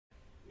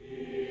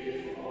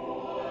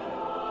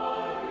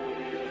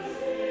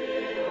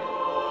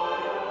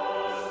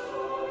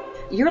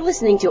You're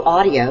listening to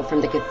audio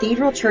from the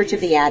Cathedral Church of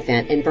the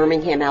Advent in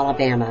Birmingham,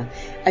 Alabama,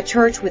 a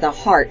church with a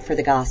heart for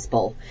the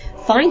gospel.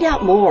 Find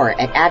out more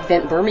at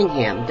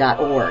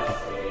adventbirmingham.org.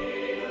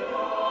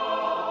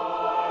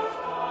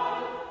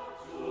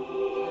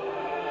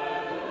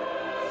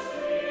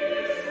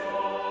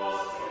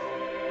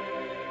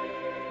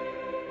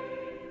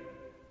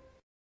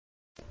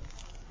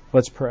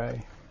 Let's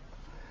pray.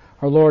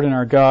 Our Lord and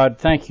our God,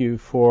 thank you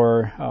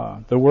for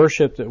the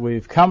worship that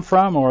we've come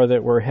from or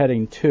that we're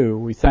heading to.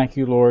 We thank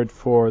you, Lord,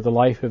 for the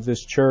life of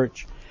this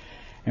church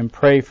and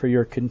pray for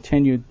your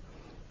continued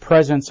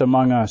presence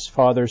among us,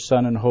 Father,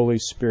 Son, and Holy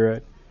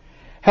Spirit.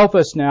 Help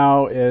us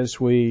now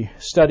as we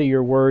study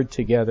your word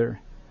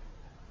together.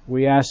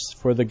 We ask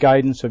for the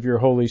guidance of your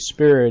Holy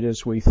Spirit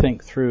as we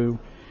think through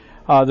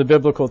the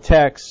biblical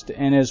text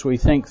and as we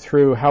think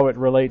through how it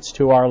relates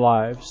to our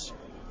lives.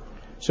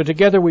 So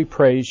together we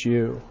praise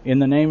you in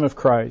the name of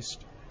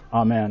Christ.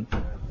 Amen.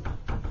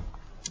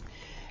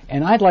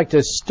 And I'd like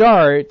to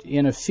start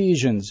in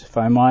Ephesians, if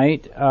I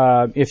might.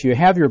 If you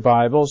have your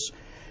Bibles,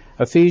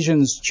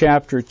 Ephesians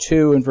chapter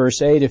 2 and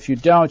verse 8. If you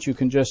don't, you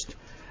can just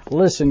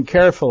listen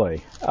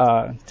carefully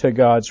to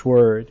God's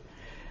Word.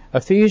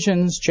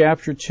 Ephesians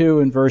chapter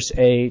 2 and verse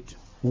 8,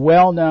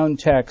 well-known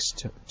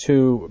text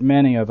to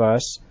many of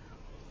us.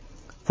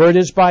 For it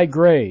is by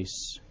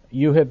grace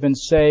you have been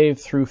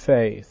saved through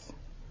faith.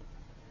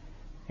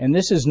 And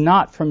this is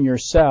not from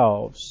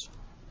yourselves,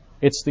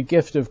 it's the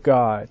gift of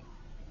God,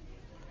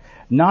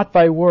 not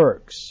by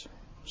works,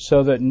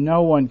 so that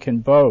no one can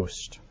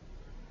boast.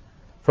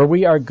 For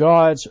we are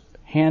God's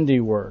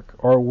handiwork,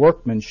 or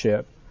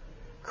workmanship,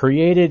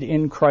 created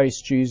in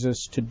Christ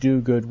Jesus to do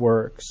good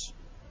works,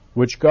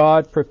 which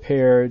God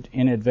prepared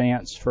in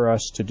advance for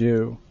us to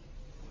do.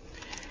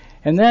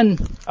 And then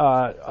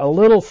a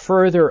little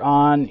further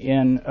on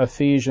in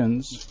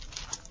Ephesians,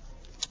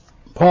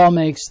 Paul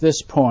makes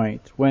this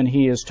point when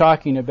he is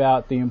talking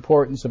about the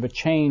importance of a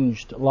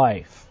changed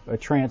life, a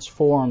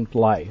transformed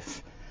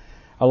life,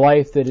 a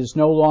life that is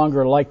no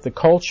longer like the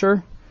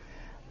culture,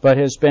 but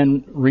has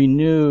been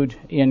renewed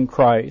in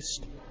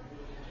Christ.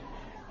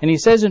 And he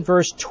says in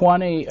verse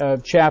 20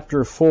 of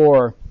chapter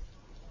 4,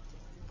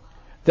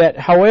 that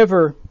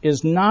however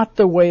is not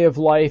the way of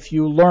life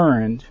you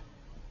learned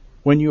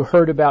when you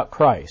heard about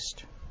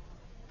Christ,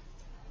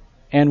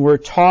 and were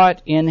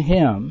taught in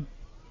Him,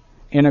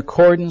 in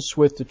accordance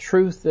with the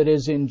truth that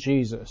is in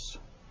Jesus.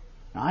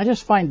 Now, I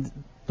just find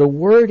the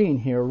wording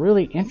here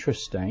really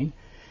interesting.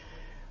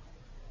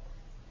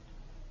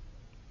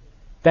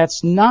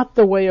 That's not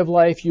the way of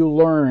life you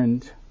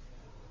learned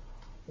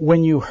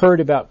when you heard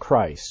about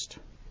Christ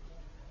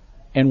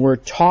and were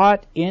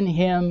taught in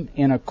Him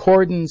in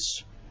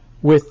accordance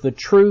with the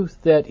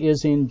truth that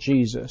is in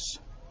Jesus.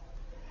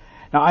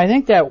 Now, I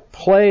think that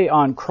play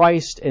on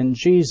Christ and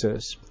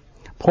Jesus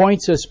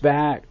points us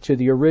back to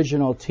the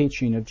original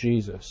teaching of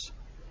Jesus.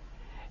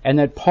 And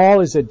that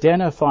Paul is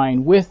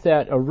identifying with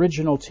that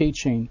original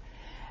teaching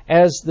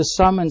as the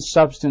sum and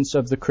substance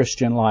of the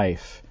Christian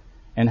life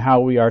and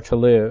how we are to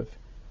live.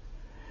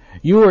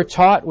 You were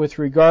taught with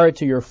regard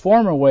to your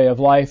former way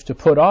of life to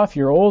put off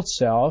your old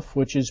self,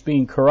 which is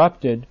being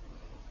corrupted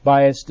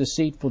by its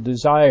deceitful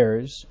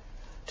desires,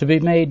 to be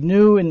made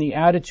new in the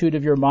attitude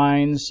of your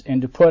minds,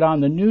 and to put on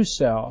the new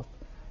self,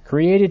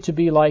 created to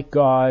be like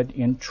God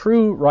in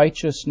true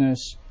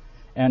righteousness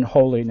and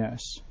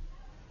holiness.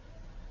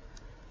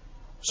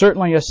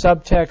 Certainly a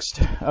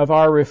subtext of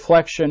our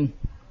reflection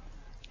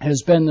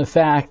has been the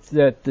fact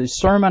that the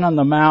Sermon on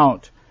the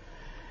Mount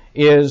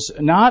is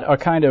not a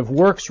kind of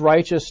works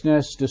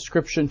righteousness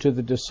description to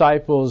the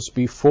disciples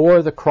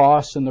before the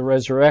cross and the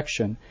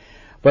resurrection,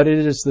 but it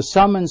is the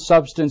sum and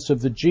substance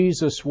of the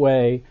Jesus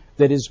way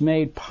that is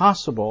made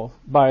possible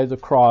by the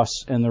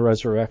cross and the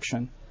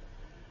resurrection.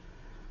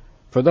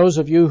 For those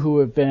of you who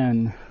have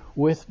been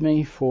with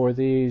me for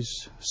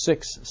these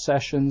 6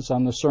 sessions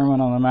on the Sermon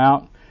on the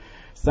Mount,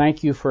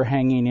 thank you for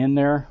hanging in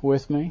there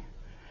with me.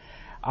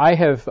 I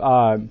have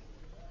found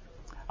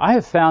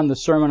the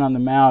Sermon on the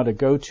Mount a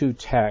go-to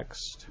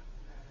text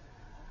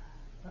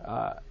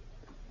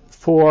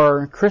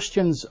for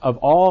Christians of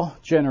all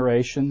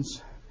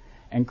generations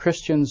and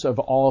Christians of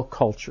all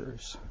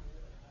cultures.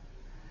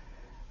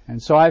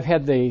 And so I've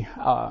had the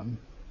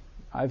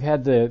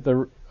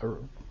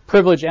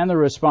privilege and the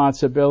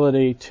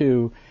responsibility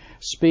to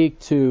speak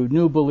to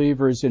new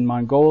believers in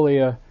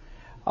Mongolia.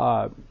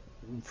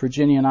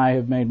 Virginia and I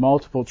have made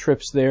multiple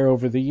trips there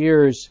over the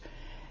years,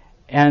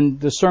 and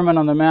the Sermon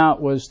on the Mount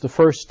was the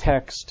first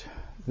text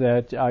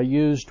that I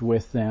used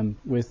with them,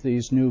 with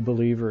these new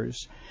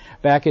believers,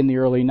 back in the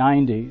early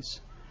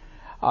 90s.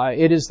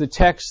 It is the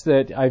text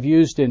that I've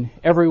used in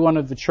every one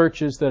of the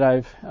churches that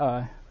I've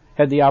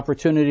had the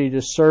opportunity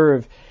to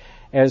serve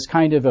as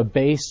kind of a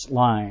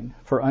baseline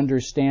for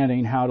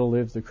understanding how to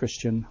live the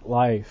Christian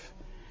life.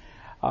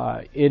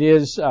 It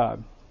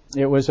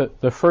was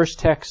the first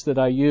text that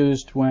I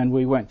used when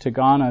we went to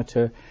Ghana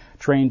to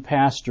train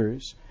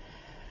pastors.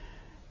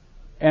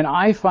 And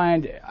I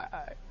find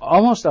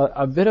almost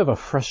a bit of a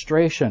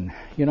frustration,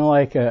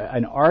 like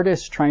an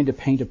artist trying to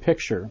paint a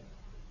picture.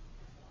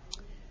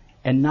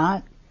 and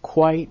not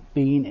quite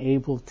being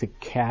able to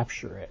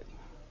capture it,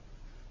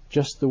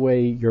 just the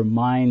way your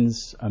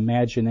mind's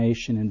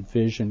imagination and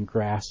vision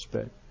grasp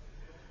it.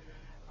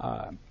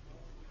 I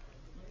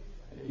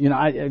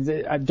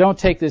don't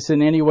take this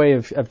in any way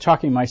of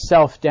talking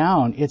myself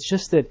down. It's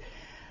just that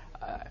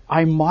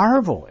I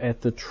marvel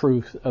at the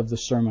truth of the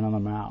Sermon on the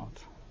Mount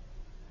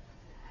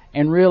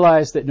and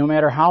realize that no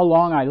matter how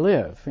long I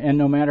live and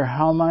no matter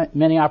how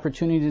many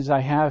opportunities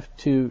I have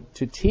to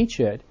teach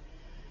it,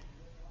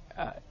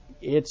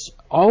 it's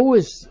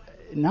always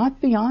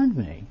not beyond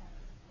me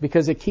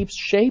because it keeps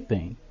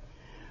shaping.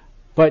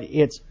 But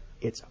it's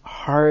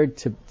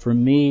hard for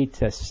me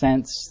to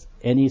sense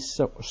any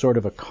sort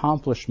of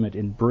accomplishment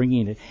in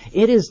bringing it.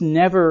 It is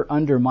never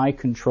under my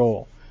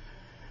control.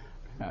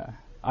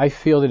 I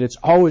feel that it's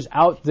always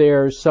out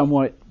there,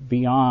 somewhat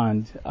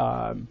beyond.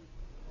 And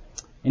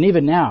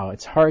even now,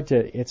 it's hard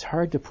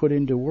to put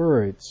into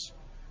words.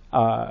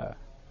 And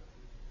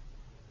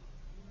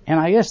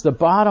I guess the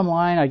bottom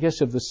line,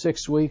 of the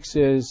 6 weeks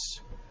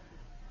is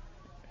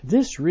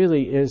this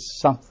really is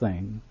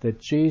something that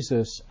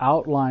Jesus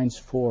outlines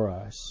for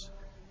us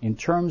in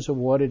terms of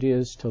what it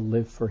is to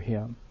live for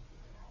Him.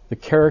 The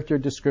character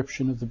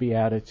description of the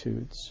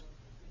Beatitudes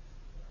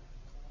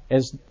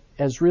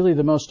as really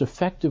the most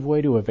effective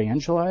way to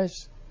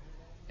evangelize,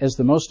 as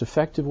the most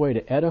effective way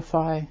to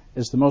edify,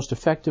 as the most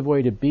effective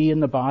way to be in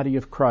the body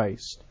of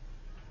Christ.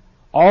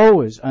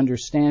 Always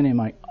understanding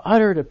my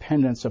utter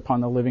dependence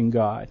upon the living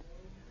God,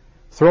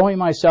 throwing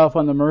myself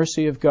on the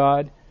mercy of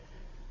God.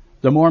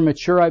 The more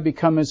mature I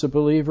become as a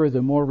believer,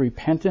 the more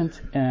repentant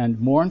and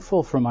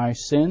mournful for my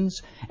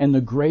sins, and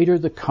the greater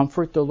the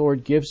comfort the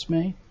Lord gives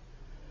me.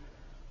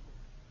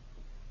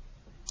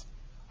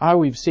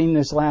 We've seen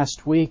this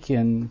last week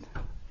in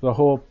the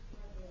whole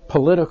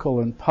political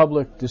and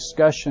public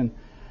discussion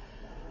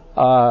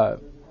of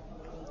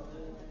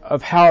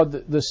how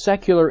the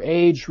secular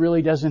age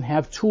really doesn't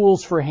have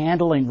tools for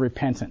handling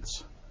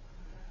repentance.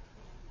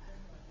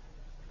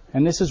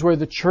 And this is where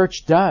the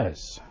church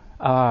does.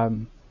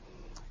 And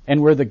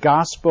where the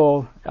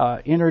gospel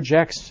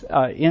interjects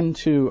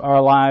into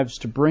our lives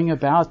to bring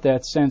about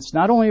that sense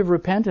not only of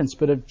repentance,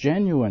 but of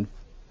genuine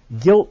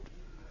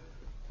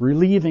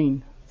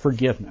guilt-relieving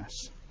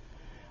forgiveness.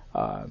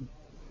 And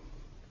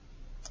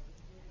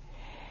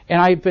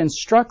I've been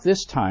struck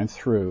this time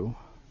through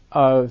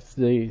of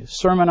the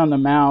Sermon on the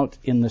Mount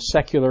in the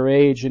secular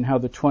age and how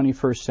the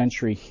 21st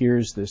century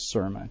hears this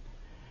sermon.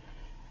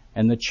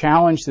 And the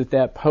challenge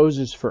that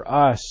poses for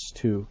us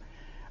to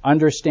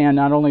understand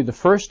not only the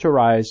first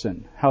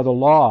horizon, how the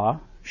law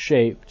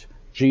shaped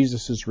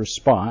Jesus'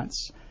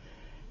 response,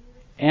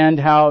 and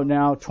how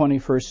now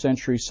 21st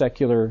century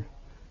secular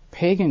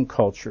pagan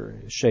culture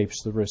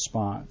shapes the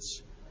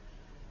response.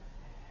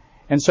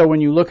 And so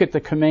when you look at the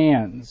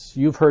commands,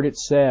 you've heard it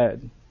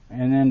said,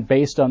 and then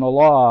based on the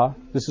law,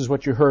 this is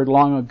what you heard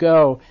long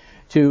ago,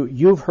 to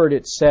you've heard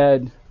it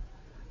said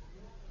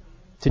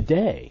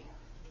today.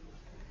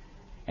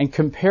 And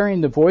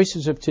comparing the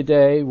voices of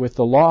today with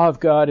the law of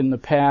God in the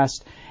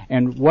past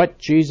and what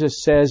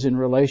Jesus says in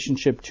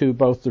relationship to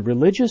both the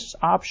religious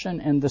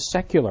option and the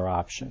secular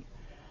option.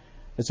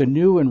 It's a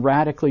new and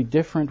radically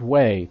different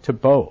way to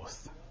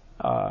both.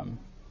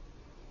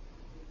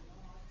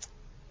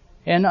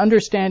 And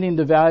understanding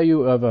the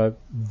value of a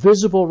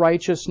visible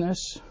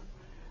righteousness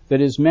that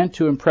is meant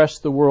to impress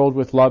the world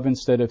with love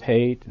instead of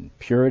hate, and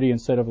purity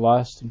instead of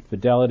lust, and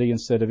fidelity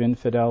instead of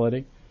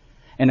infidelity.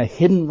 And a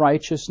hidden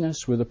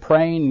righteousness where the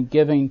praying and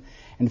giving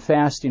and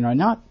fasting are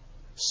not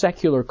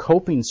secular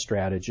coping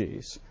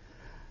strategies.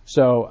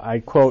 So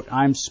I quote,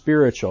 I'm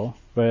spiritual,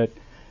 but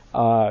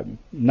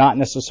not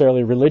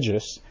necessarily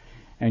religious.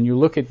 And you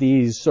look at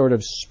these sort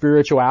of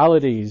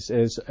spiritualities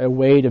as a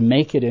way to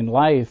make it in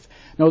life.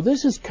 No,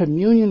 this is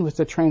communion with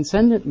the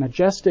transcendent,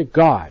 majestic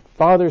God,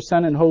 Father,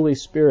 Son, and Holy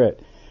Spirit.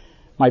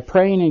 My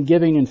praying and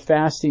giving and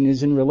fasting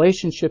is in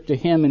relationship to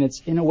Him, and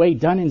it's in a way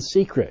done in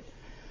secret.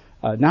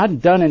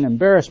 Not done in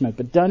embarrassment,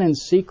 but done in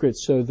secret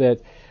so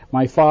that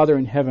my Father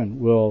in heaven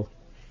will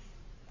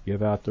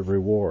give out the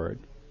reward.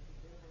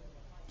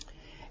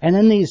 And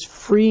then these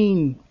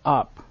freeing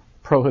up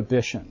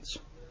prohibitions.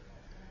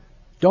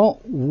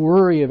 Don't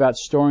worry about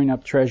storing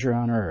up treasure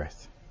on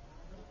earth.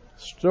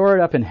 Store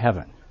it up in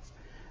heaven.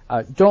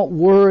 Don't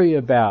worry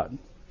about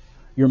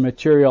your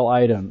material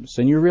items.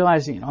 And you're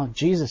realizing,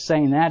 Jesus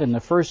saying that in the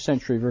first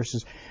century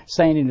versus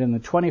saying it in the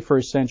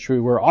 21st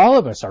century where all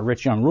of us are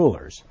rich young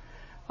rulers.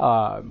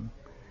 The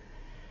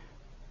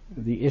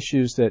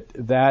issues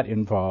that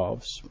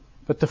involves.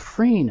 But the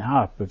freeing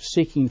up of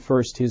seeking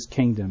first His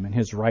kingdom and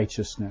His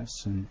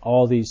righteousness, and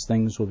all these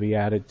things will be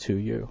added to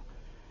you.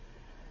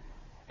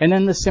 And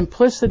then the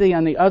simplicity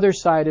on the other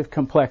side of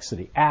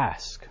complexity.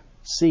 Ask,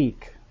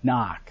 seek,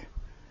 knock.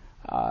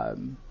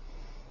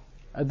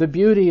 The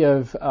beauty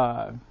of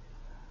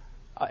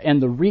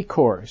and the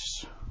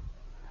recourse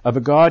of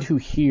a God who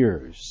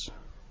hears.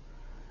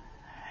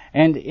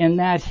 And in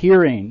that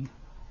hearing,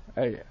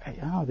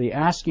 the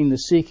asking, the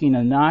seeking,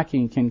 and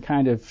knocking can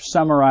kind of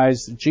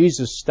summarize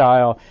Jesus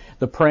style,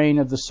 the praying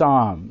of the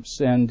Psalms,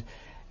 and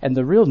and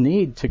the real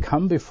need to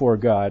come before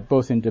God,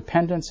 both in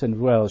dependence and as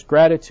well as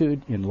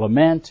gratitude, in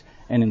lament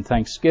and in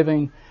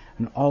thanksgiving,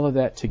 and all of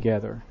that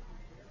together.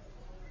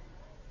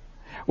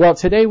 Well,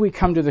 today we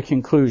come to the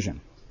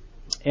conclusion.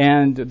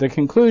 And the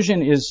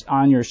conclusion is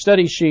on your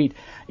study sheet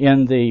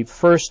in the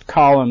first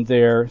column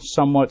there,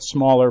 somewhat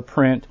smaller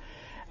print,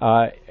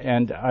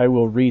 and I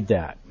will read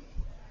that.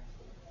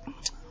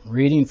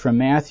 Reading from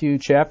Matthew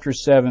chapter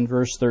 7,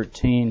 verse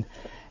 13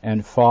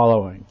 and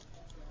following.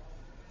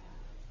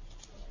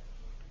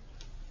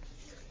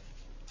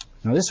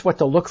 Now this is what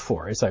to look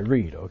for as I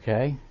read,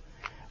 okay?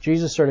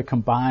 Jesus sort of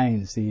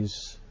combines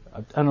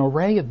an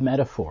array of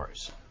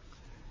metaphors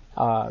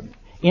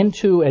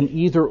into an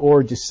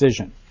either-or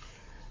decision.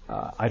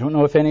 I don't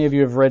know if any of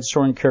you have read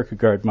Søren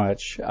Kierkegaard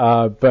much,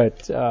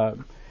 but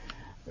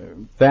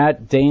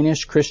that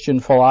Danish Christian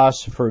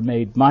philosopher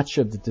made much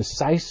of the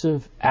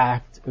decisive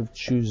act of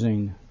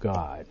choosing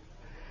God.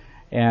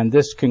 And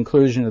this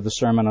conclusion of the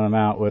Sermon on the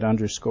Mount would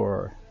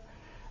underscore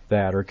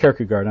that, or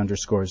Kierkegaard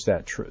underscores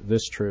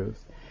this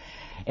truth.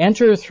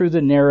 Enter through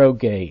the narrow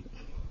gate,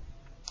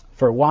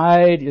 for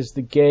wide is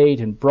the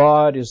gate and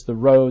broad is the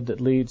road that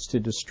leads to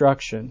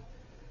destruction,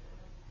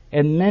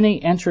 and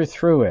many enter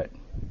through it.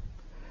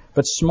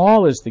 But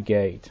small is the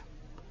gate,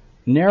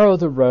 narrow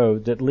the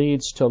road that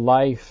leads to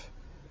life,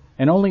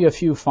 and only a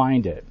few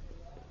find it.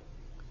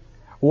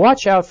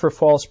 Watch out for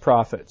false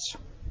prophets.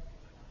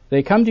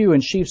 They come to you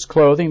in sheep's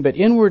clothing, but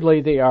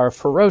inwardly they are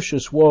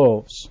ferocious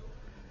wolves.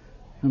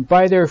 And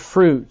by their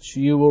fruits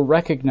you will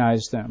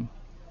recognize them.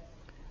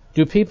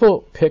 Do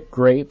people pick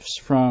grapes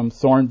from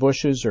thorn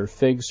bushes or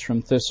figs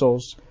from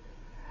thistles?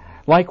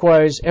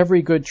 Likewise,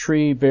 every good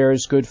tree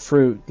bears good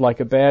fruit, like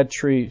a bad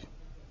tree,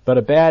 but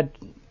a bad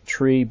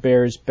tree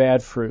bears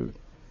bad fruit.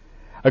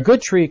 A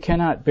good tree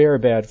cannot bear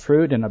bad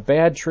fruit, and a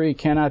bad tree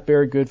cannot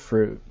bear good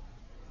fruit.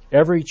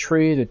 Every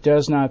tree that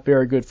does not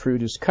bear good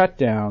fruit is cut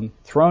down,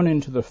 thrown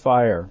into the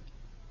fire.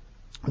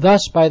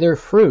 Thus, by their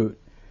fruit,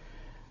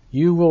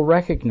 you will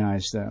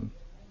recognize them.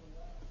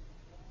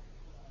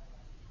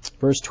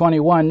 Verse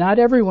 21, not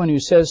everyone who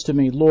says to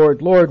me,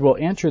 Lord, Lord, will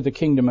enter the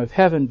kingdom of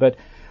heaven, but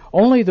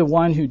only the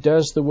one who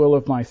does the will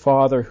of my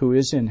Father who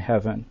is in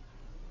heaven.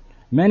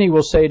 Many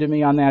will say to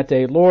me on that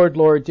day, Lord,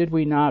 Lord, did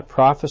we not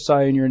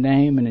prophesy in your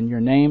name, and in your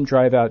name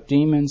drive out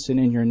demons, and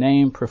in your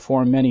name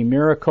perform many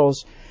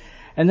miracles?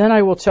 And then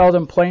I will tell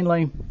them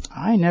plainly,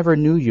 I never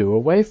knew you.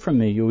 Away from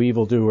me, you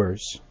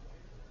evildoers.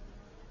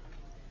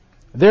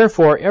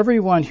 Therefore,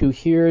 everyone who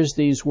hears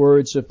these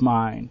words of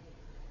mine,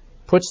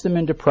 puts them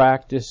into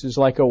practice, is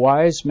like a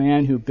wise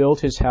man who built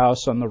his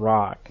house on the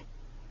rock.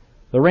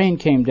 The rain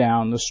came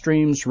down, the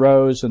streams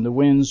rose, and the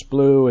winds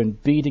blew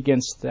and beat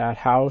against that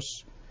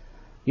house.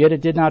 Yet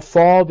it did not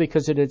fall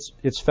because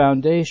its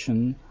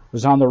foundation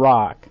was on the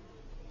rock.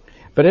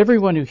 But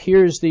everyone who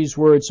hears these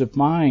words of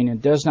mine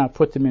and does not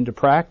put them into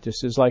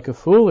practice is like a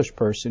foolish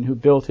person who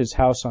built his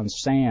house on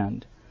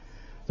sand.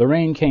 The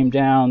rain came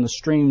down, the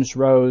streams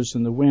rose,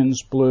 and the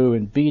winds blew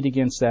and beat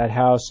against that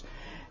house,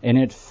 and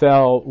it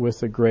fell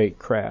with a great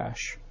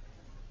crash.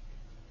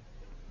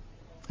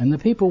 And the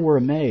people were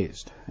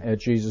amazed at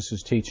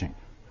Jesus' teaching.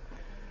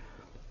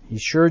 He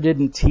sure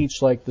didn't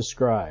teach like the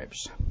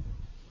scribes.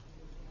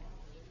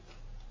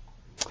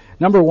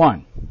 Number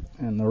one,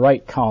 in the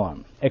right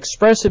column,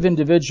 expressive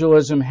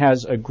individualism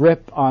has a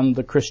grip on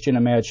the Christian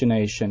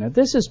imagination. And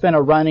this has been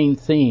a running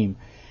theme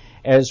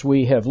as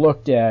we have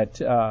looked at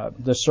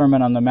the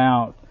Sermon on the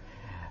Mount,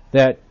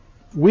 that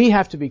we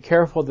have to be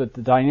careful that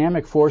the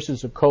dynamic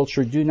forces of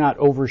culture do not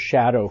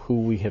overshadow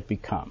who we have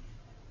become.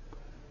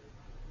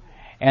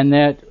 And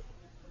that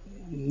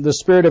the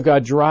Spirit of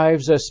God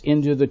drives us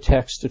into the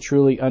text to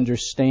truly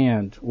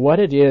understand what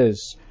it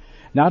is,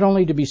 not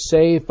only to be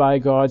saved by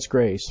God's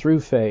grace through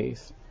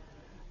faith,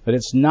 but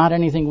it's not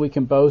anything we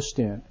can boast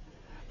in,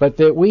 but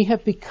that we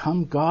have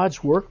become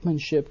God's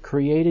workmanship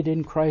created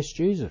in Christ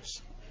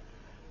Jesus.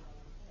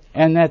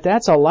 And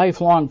that's a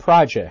lifelong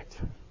project.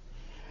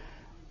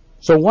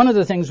 So one of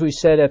the things we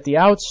said at the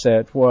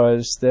outset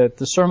was that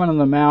the Sermon on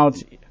the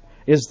Mount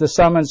is the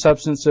sum and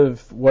substance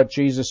of what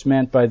Jesus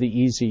meant by the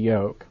easy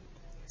yoke.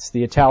 It's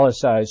the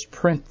italicized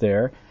print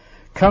there.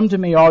 Come to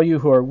me, all you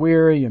who are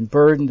weary and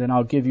burdened, and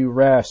I'll give you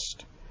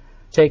rest.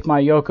 Take my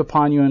yoke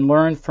upon you and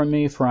learn from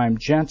me, for I am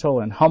gentle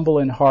and humble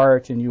in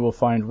heart, and you will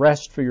find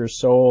rest for your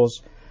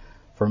souls.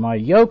 For my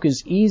yoke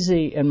is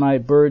easy and my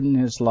burden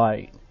is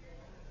light.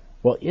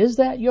 Well, is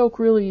that yoke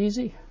really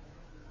easy?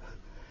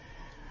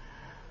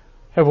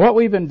 Have what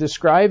we've been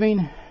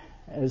describing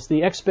as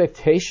the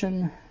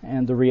expectation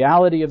and the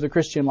reality of the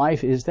Christian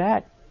life, is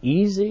that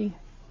easy?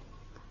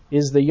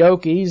 Is the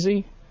yoke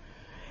easy?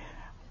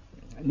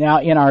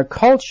 Now, in our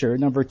culture,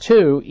 number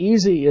two,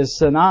 easy is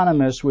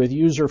synonymous with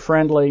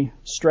user-friendly,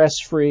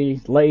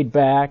 stress-free,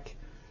 laid-back.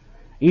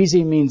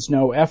 Easy means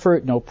no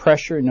effort, no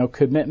pressure, no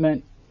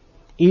commitment.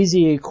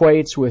 Easy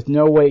equates with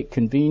no-wait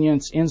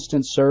convenience,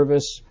 instant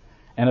service,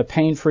 and a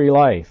pain-free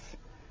life.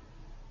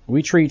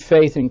 We treat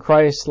faith in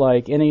Christ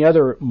like any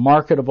other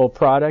marketable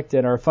product,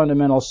 and our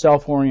fundamental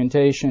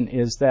self-orientation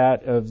is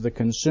that of the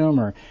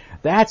consumer.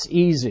 That's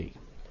easy.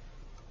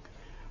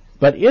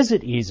 But is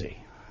it easy?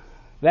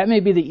 That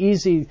may be the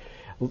easy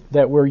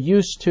that we're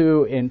used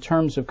to in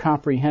terms of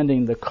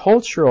comprehending the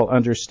cultural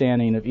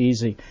understanding of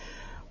easy.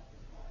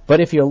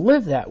 But if you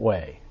live that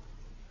way,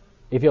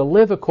 if you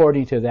live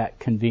according to that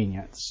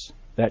convenience,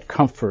 that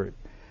comfort,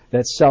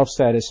 that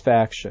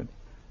self-satisfaction,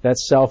 that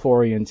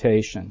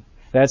self-orientation,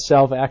 that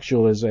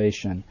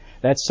self-actualization,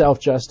 that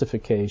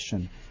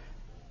self-justification,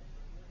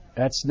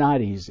 that's not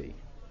easy.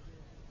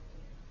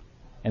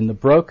 And the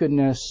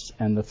brokenness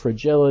and the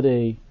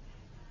fragility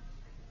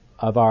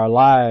of our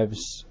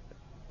lives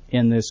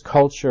in this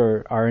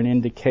culture are an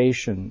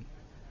indication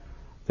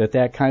that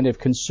that kind of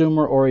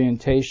consumer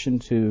orientation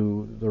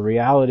to the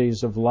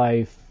realities of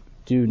life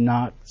do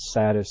not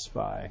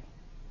satisfy.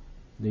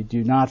 They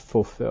do not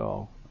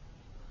fulfill.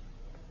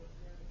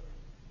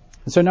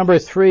 And so number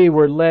 3,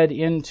 we're led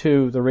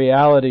into the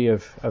reality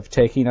of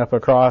taking up a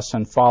cross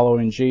and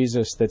following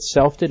Jesus, that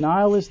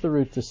self-denial is the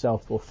route to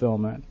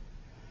self-fulfillment.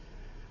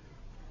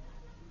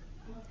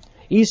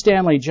 E.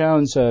 Stanley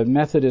Jones, a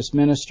Methodist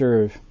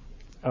minister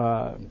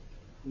in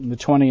the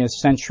 20th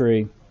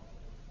century,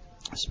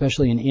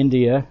 especially in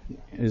India,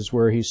 is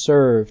where he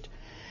served.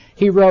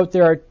 He wrote,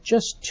 "There are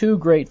just 2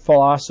 great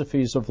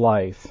philosophies of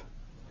life."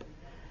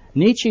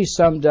 Nietzsche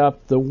summed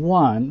up the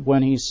one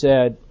when he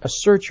said,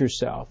 "Assert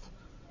yourself.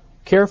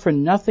 Care for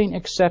nothing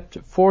except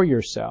for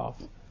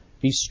yourself.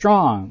 Be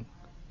strong.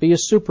 Be a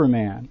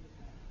Superman.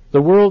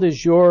 The world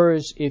is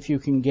yours if you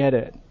can get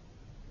it."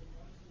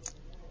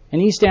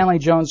 And E. Stanley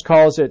Jones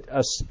calls it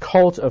a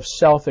cult of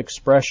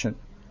self-expression.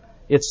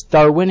 It's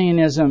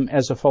Darwinianism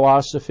as a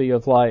philosophy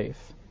of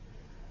life.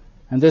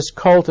 And this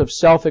cult of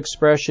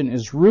self-expression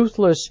is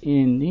ruthless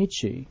in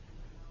Nietzsche,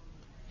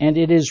 and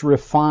it is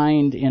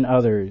refined in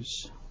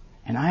others.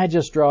 And I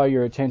just draw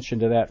your attention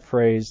to that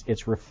phrase,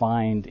 it's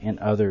refined in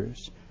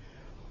others.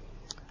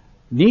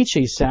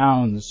 Nietzsche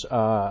sounds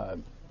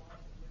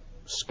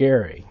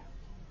scary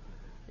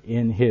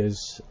in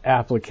his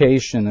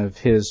application of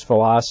his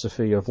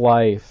philosophy of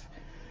life.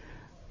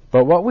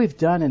 But what we've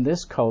done in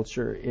this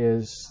culture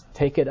is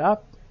take it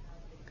up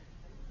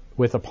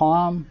with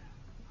aplomb,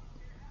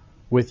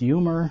 with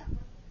humor,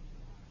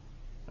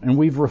 and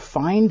we've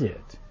refined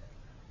it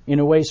in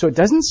a way so it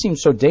doesn't seem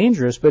so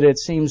dangerous, but it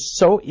seems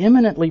so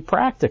eminently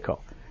practical.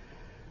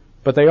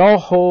 But they all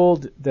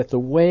hold that the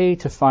way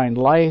to find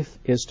life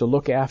is to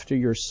look after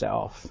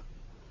yourself,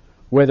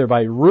 whether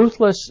by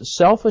ruthless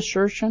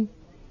self-assertion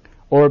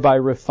or by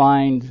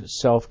refined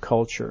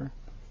self-culture.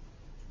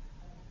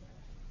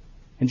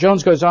 And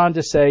Jones goes on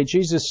to say,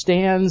 Jesus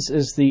stands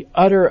as the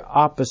utter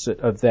opposite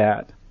of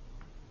that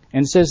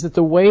and says that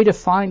the way to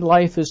find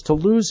life is to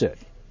lose it,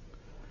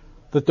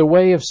 that the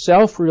way of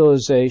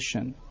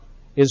self-realization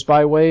is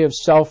by way of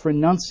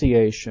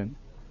self-renunciation.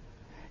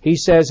 He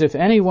says, if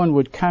anyone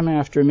would come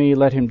after me,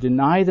 let him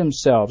deny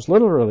themselves,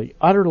 literally,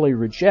 utterly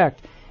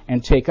reject,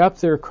 and take up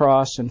their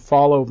cross and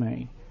follow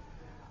me.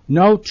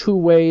 No 2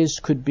 ways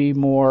could be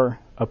more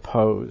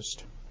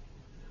opposed.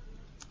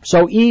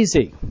 So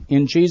easy,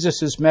 in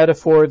Jesus'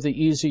 metaphor of the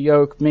easy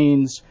yoke,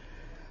 means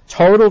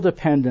total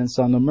dependence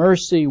on the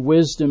mercy,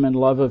 wisdom, and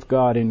love of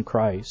God in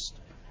Christ.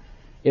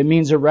 It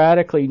means a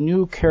radically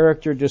new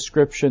character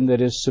description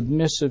that is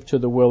submissive to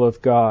the will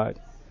of God.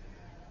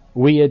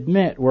 We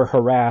admit we're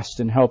harassed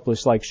and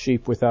helpless like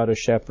sheep without a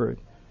shepherd.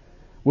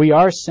 We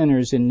are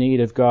sinners in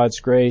need of God's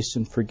grace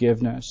and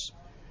forgiveness.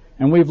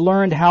 And we've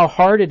learned how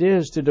hard it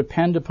is to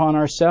depend upon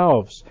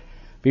ourselves.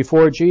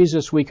 Before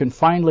Jesus, we can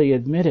finally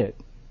admit it,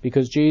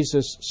 because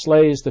Jesus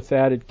slays the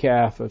fatted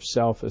calf of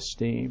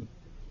self-esteem.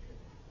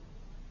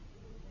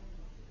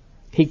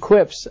 He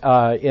quips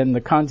in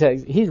the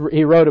context,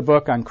 he wrote a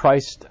book on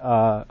Christ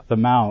on the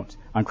Mount,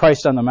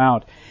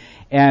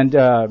 and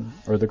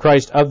or the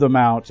Christ of the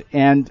Mount,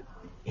 and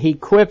he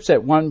quips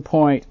at one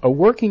point, a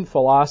working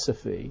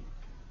philosophy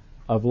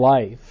of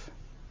life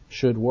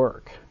should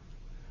work.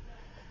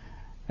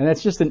 And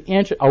that's just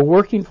a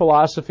working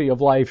philosophy of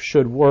life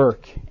should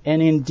work.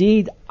 And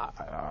indeed,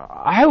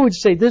 I would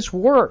say this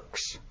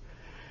works.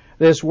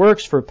 This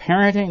works for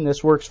parenting,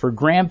 this works for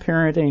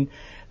grandparenting,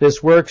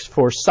 this works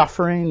for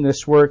suffering,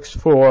 this works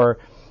for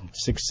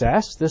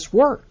success, this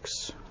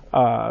works.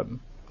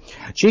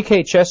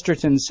 G.K.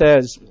 Chesterton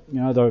says,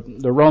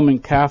 the Roman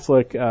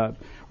Catholic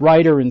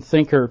writer and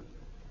thinker,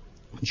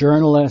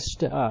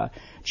 journalist,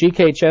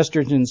 G.K.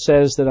 Chesterton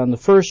says that on the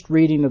first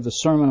reading of the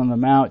Sermon on the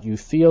Mount, you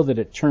feel that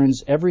it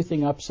turns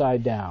everything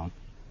upside down.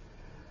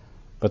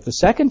 But the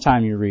second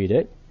time you read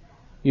it,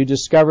 you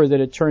discover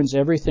that it turns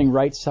everything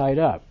right side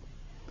up.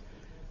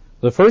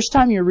 The first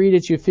time you read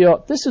it, you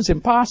feel, this is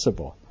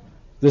impossible.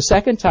 The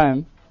second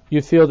time,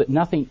 you feel that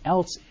nothing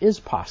else is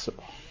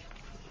possible.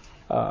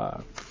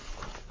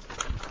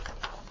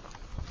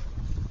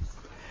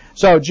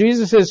 So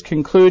Jesus'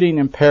 concluding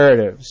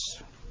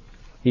imperatives.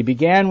 He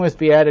began with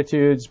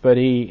beatitudes, but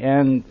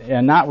and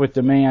not with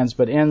demands,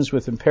 but ends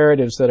with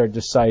imperatives that are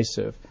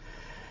decisive.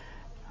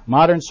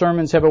 Modern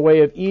sermons have a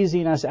way of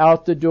easing us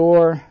out the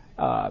door,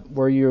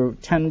 where you're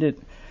tempted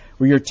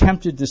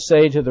to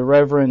say to the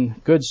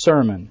Reverend, "Good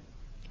sermon.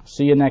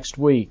 See you next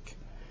week."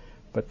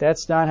 But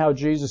that's not how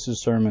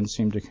Jesus' sermon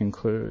seemed to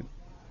conclude.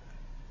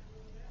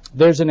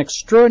 There's an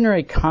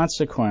extraordinary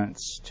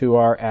consequence to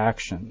our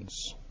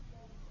actions.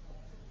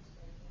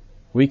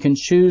 We can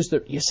choose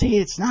you see,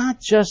 it's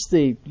not just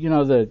the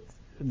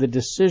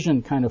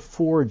decision kind of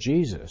for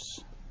Jesus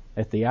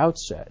at the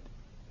outset.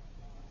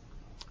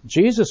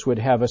 Jesus would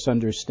have us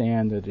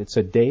understand that it's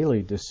a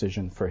daily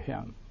decision for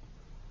him.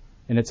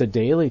 And it's a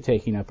daily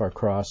taking up our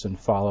cross and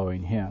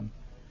following him.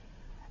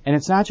 And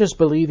it's not just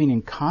believing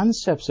in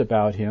concepts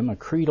about him, a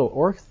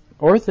creedal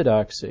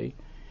orthodoxy.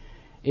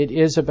 It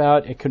is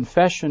about a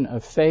confession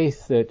of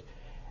faith that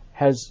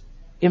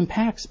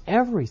impacts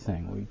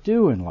everything we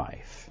do in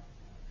life.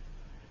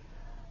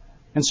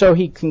 And so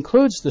he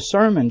concludes the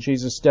sermon,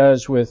 Jesus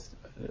does, with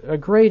a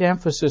great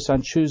emphasis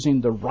on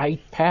choosing the right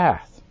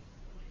path.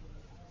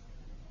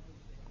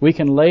 We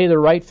can lay the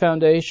right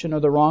foundation or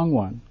the wrong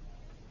one.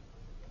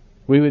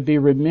 We would be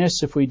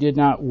remiss if he did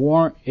not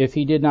warn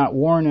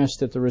us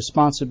that the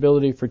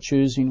responsibility for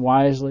choosing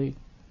wisely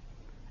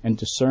and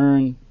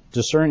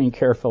discerning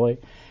carefully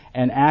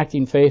and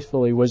acting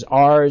faithfully was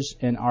ours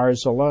and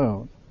ours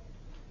alone.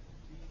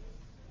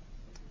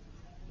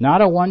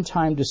 Not a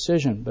one-time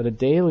decision, but a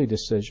daily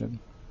decision.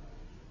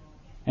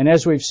 And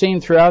as we've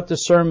seen throughout the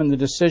sermon, the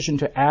decision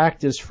to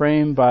act is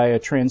framed by a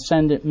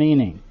transcendent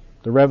meaning,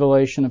 the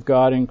revelation of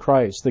God in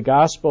Christ. The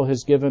gospel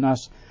has given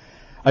us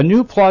a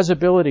new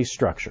plausibility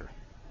structure.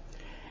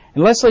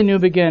 And Lesslie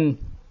Newbigin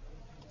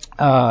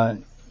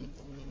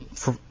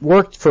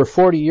worked for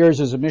 40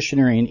 years as a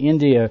missionary in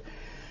India,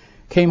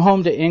 came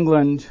home to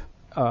England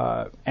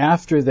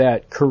after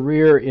that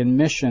career in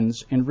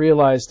missions and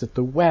realized that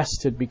the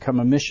West had become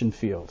a mission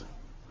field.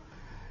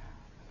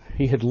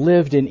 He had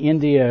lived in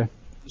India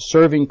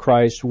serving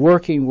Christ,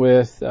 working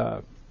with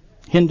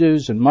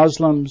Hindus and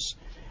Muslims,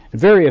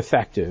 very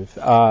effective.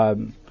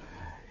 And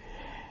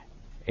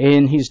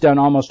he's done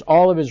almost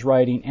all of his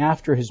writing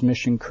after his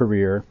mission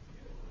career.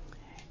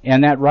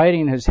 And that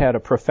writing has had a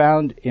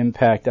profound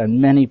impact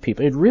on many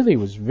people. It really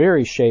was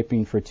very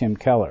shaping for Tim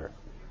Keller.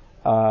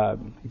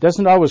 He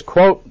doesn't always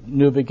quote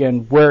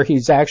Newbigin where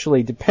he's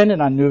actually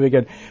dependent on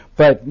Newbigin,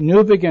 but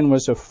Newbigin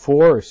was a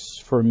force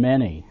for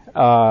many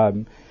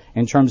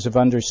in terms of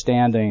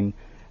understanding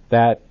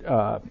that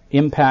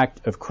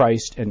impact of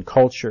Christ and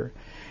culture.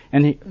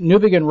 And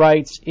Newbigin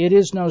writes, "It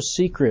is no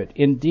secret.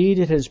 Indeed,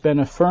 it has been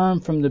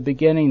affirmed from the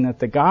beginning that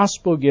the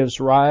gospel gives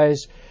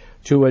rise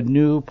to a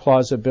new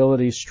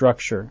plausibility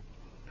structure,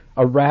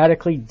 a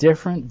radically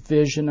different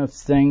vision of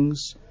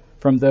things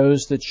from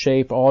those that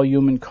shape all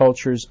human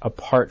cultures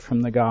apart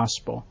from the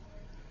gospel.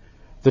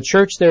 The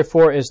church,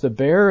 therefore, as the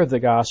bearer of the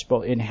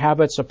gospel,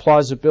 inhabits a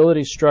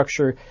plausibility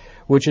structure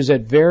which is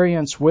at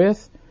variance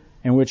with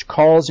and which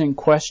calls in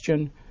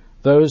question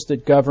those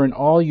that govern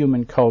all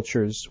human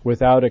cultures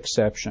without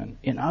exception."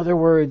 In other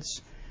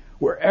words,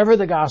 wherever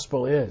the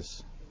gospel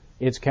is,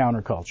 it's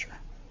counterculture.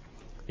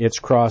 It's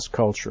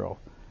cross-cultural.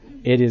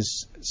 It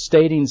is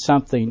stating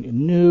something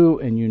new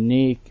and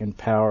unique and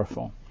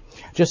powerful.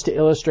 Just to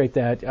illustrate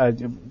that,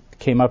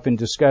 came up in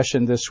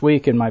discussion this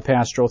week in my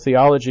pastoral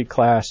theology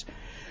class.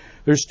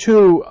 There's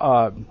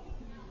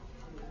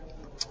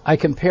I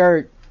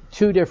compare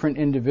two different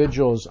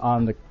individuals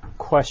on the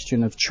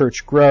question of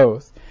church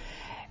growth.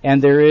 And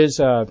there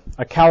is a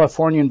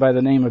Californian by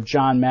the name of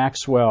John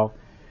Maxwell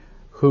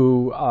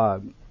who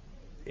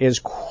is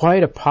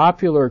quite a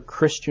popular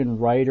Christian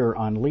writer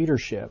on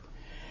leadership.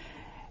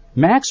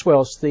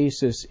 Maxwell's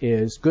thesis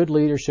is good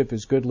leadership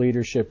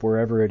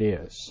wherever it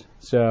is.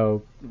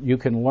 So you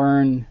can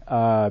learn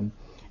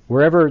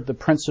wherever the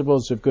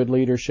principles of good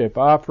leadership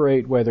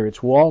operate, whether it's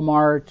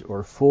Walmart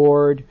or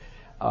Ford,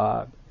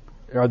 or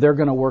they're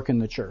going to work in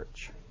the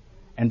church,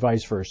 and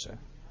vice versa.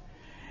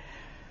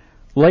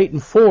 Leighton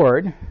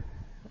Ford,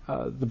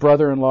 the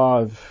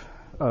brother-in-law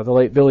of the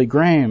late Billy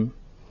Graham,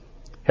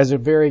 has a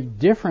very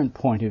different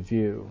point of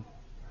view.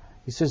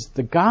 He says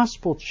the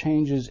gospel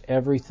changes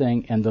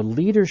everything, and the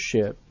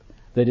leadership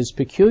that is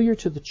peculiar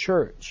to the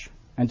church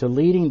and to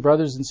leading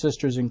brothers and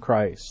sisters in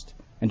Christ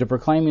and to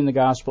proclaiming the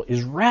gospel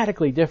is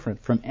radically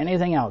different from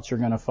anything else you're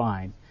going to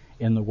find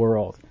in the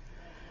world.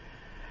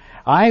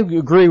 I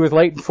agree with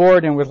Leighton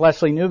Ford and with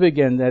Lesslie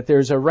Newbigin that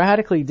there's a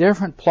radically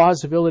different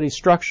plausibility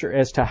structure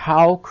as to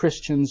how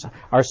Christians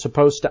are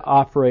supposed to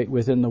operate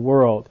within the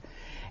world.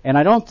 And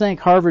I don't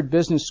think Harvard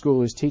Business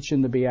School is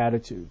teaching the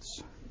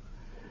Beatitudes.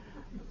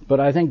 But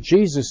I think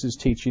Jesus is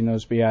teaching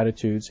those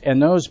Beatitudes. And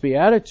those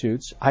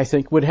Beatitudes, I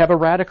think, would have a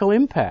radical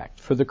impact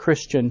for the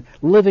Christian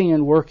living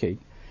and working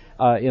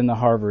in the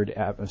Harvard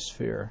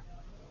atmosphere.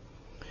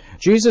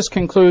 Jesus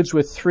concludes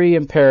with three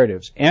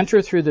imperatives.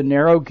 Enter through the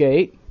narrow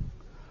gate.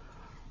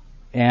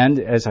 And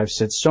as I've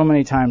said so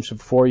many times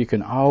before, you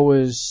can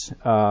always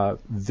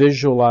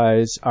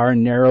visualize our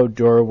narrow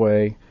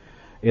doorway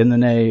in the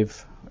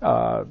nave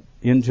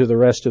into the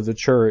rest of the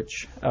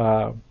church.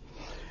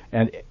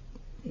 And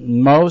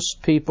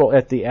most people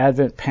at the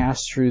Advent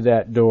pass through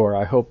that door.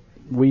 I hope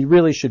we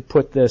really should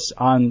put this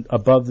on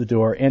above the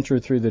door, enter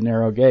through the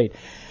narrow gate.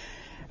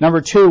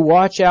 Number 2,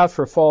 watch out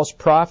for false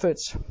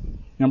prophets.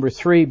 Number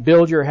 3,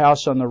 build your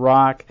house on the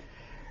rock.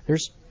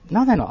 There's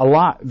nothing a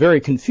lot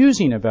very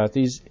confusing about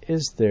these,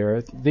 is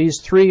there?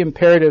 These three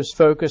imperatives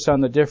focus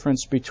on the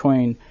difference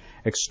between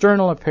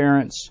external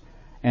appearance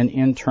and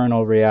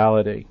internal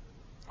reality.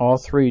 All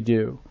three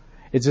do.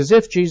 It's as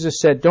if Jesus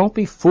said, don't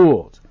be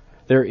fooled.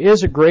 There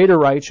is a greater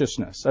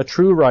righteousness, a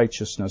true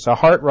righteousness, a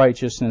heart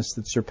righteousness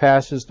that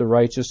surpasses the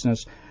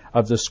righteousness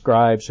of the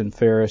scribes and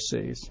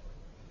Pharisees.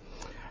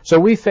 So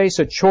we face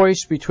a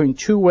choice between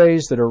two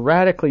ways that are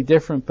radically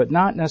different, but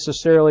not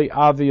necessarily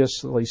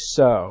obviously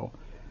so.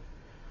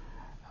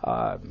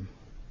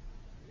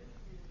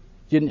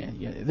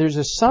 There's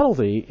a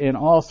subtlety in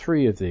all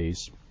three of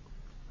these.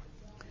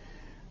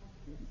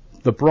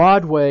 The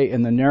broad way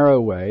and the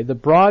narrow way. The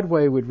broad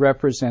way would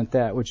represent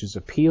that which is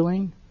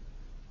appealing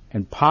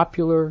and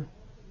popular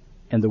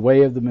and the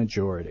way of the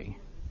majority.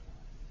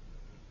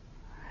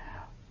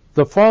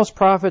 The false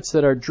prophets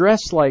that are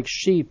dressed like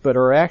sheep but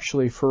are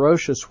actually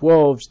ferocious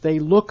wolves, they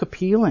look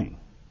appealing.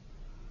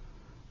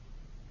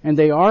 And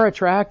they are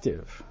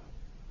attractive.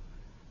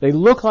 They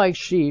look like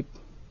sheep,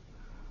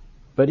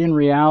 but in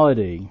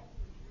reality,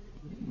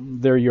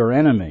 they're your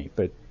enemy,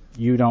 but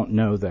you don't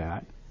know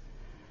that.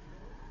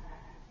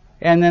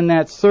 And then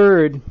that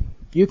third,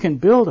 you can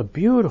build a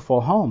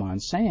beautiful home on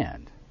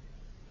sand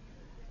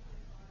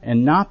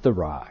and not the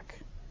rock.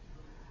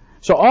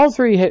 So all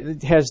three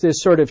has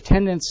this sort of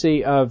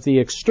tendency of the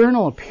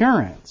external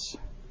appearance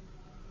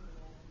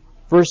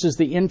versus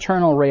the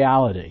internal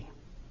reality.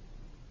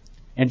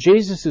 And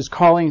Jesus is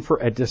calling for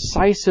a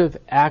decisive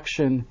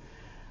action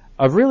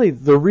of really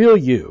the real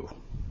you.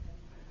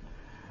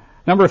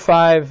 Number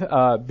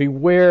 5,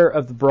 beware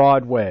of the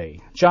broad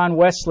way. John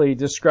Wesley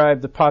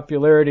described the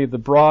popularity of the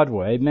broad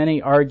way.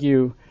 Many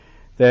argue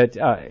that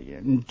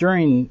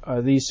during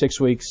these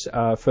 6 weeks,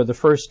 for the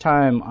first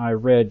time, I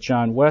read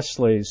John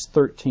Wesley's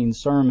 13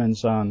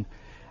 sermons on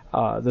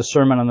the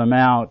Sermon on the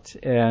Mount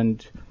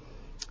and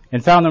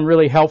found them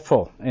really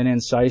helpful and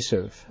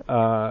incisive.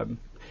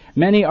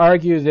 Many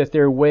argue that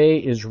their way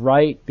is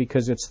right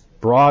because it's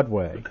broad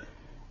way,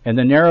 and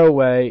the narrow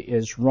way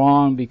is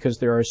wrong because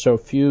there are so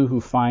few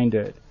who find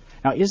it.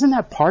 Now, isn't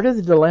that part of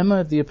the dilemma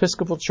of the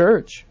Episcopal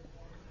Church?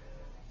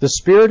 The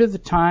spirit of the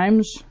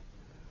times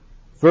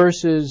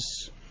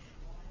versus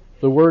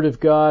the Word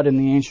of God and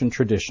the ancient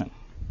tradition.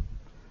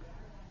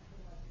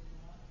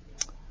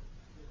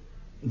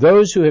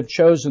 Those who have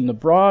chosen the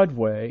broad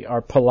way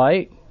are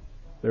polite,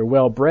 they're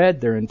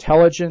well-bred, they're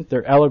intelligent,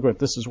 they're eloquent.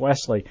 This is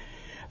Wesley.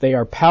 They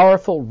are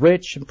powerful,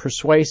 rich, and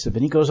persuasive.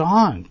 And he goes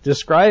on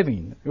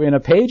describing in a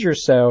page or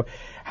so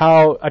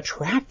how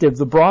attractive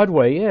the broad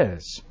way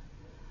is.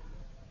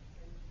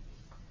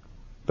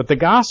 But the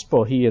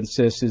gospel, he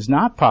insists, is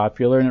not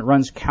popular, and it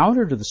runs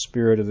counter to the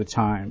spirit of the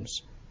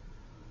times.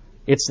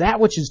 It's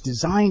that which is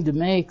designed to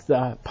make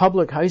the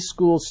public high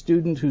school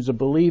student who's a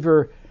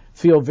believer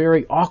feel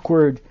very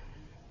awkward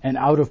and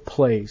out of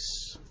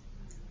place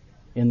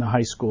in the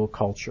high school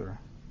culture.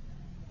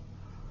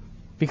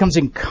 It becomes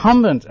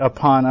incumbent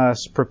upon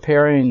us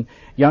preparing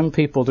young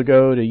people to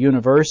go to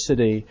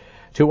university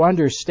to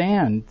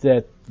understand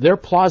that their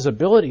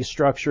plausibility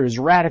structure is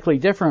radically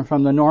different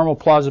from the normal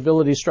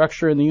plausibility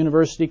structure in the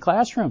university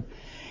classroom.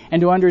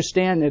 And to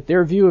understand that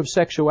their view of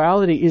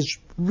sexuality is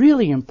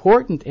really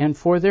important and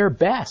for their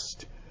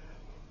best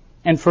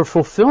and for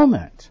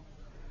fulfillment.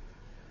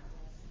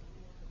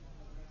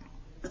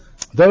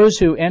 Those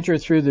who enter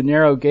through the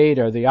narrow gate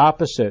are the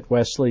opposite.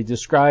 Wesley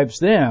describes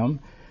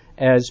them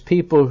as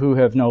people who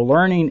have no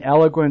learning,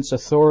 eloquence,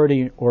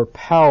 authority, or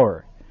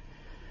power.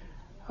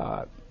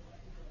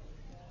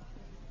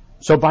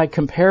 So by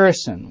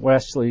comparison,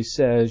 Wesley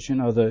says,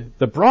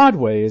 the broad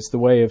way is the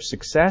way of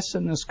success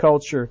in this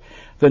culture.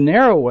 The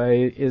narrow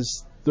way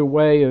is the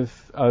way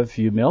of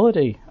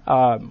humility.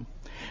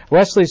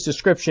 Wesley's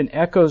description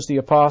echoes the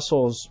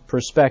apostles'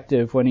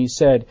 perspective when he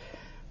said,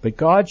 "But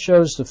God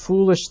chose the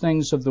foolish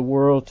things of the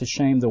world to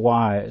shame the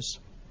wise.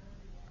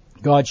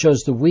 God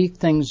chose the weak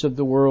things of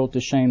the world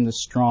to shame the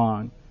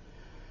strong.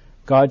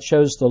 God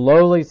chose the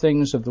lowly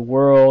things of the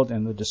world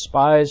and the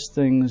despised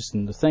things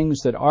and the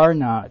things that are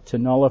not to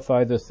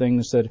nullify the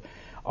things that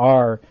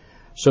are,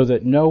 so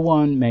that no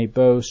one may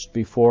boast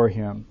before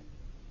him."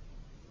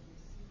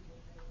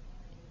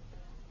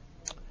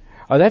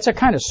 That's a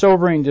kind of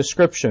sobering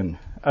description,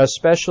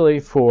 especially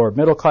for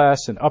middle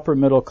class and upper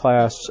middle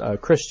class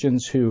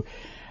Christians who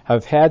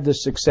have had the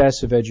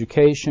success of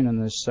education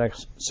and the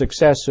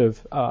success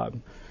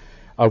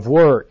of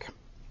work,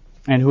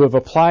 and who have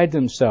applied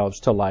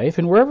themselves to life.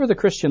 And wherever the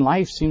Christian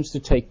life seems to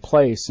take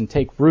place and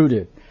take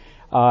rooted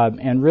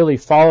and really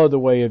follow the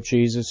way of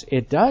Jesus,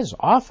 it does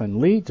often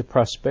lead to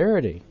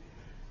prosperity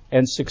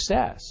and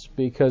success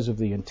because of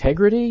the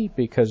integrity,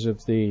 because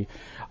of the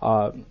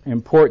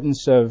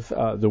importance of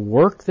the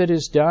work that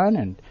is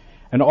done,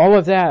 and all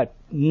of that.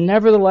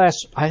 Nevertheless,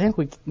 I think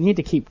we need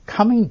to keep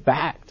coming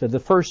back to the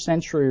first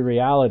century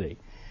reality.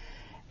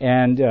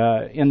 And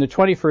in the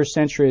 21st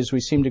century, as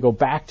we seem to go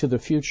back to the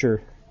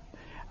future,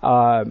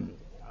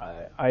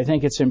 I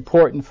think it's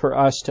important for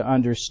us to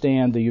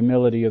understand the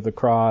humility of the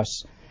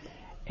cross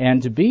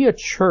and to be a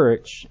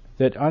church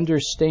that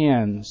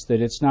understands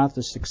that it's not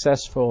the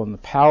successful and the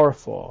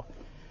powerful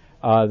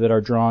that are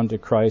drawn to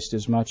Christ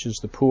as much as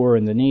the poor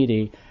and the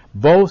needy.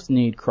 Both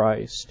need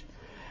Christ.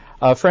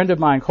 A friend of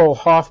mine, Cole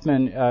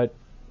Hoffman,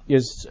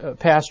 is a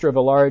pastor of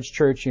a large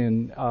church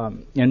in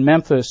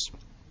Memphis,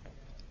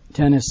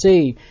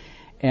 Tennessee,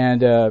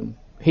 and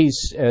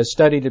he's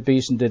studied at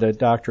Beeson, did a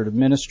doctorate of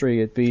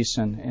ministry at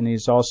Beeson, and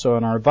he's also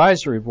on our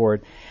advisory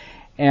board.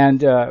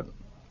 And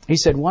he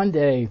said one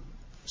day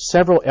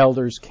several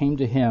elders came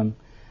to him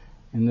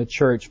in the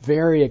church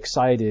very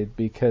excited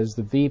because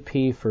the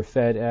VP for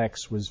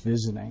FedEx was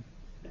visiting.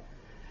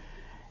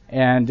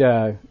 And,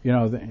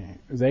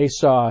 they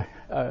saw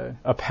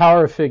a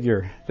power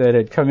figure that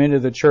had come into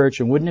the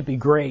church, and wouldn't it be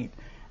great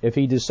if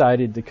he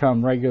decided to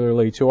come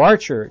regularly to our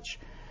church?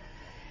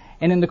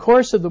 And in the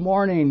course of the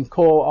morning,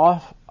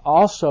 Cole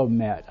also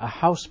met a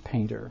house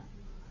painter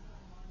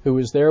who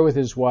was there with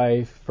his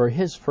wife for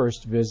his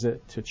first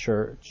visit to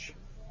church.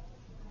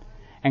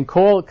 And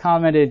Cole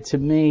commented to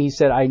me, he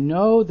said, I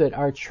know that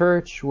our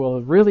church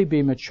will really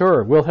be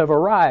mature, will have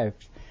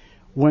arrived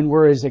when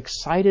we're as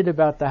excited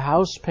about the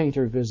house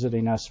painter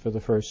visiting us for the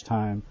first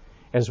time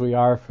as we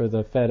are for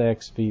the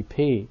FedEx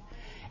VP.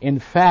 In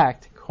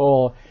fact,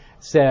 Cole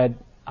said,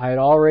 I had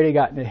already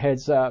gotten a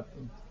heads up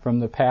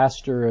from the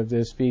pastor of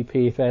this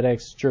VP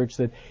FedEx church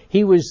that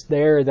he was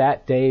there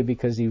that day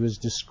because he was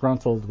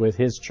disgruntled with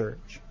his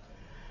church.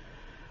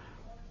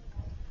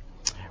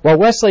 Well,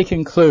 Wesley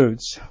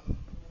concludes,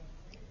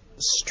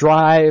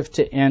 strive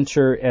to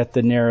enter at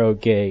the narrow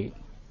gate.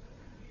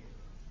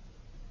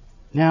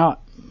 Now,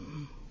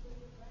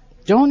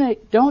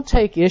 don't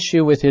take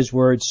issue with his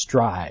word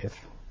strive,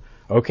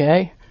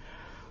 okay?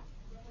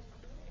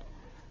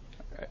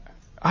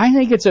 I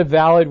think it's a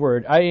valid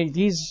word. I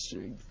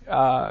think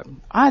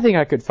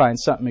I could find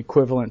something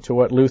equivalent to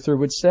what Luther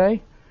would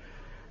say.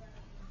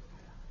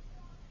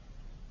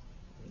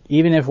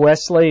 Even if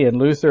Wesley and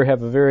Luther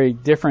have a very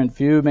different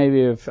view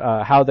maybe of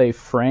how they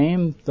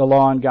frame the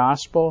law and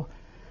gospel,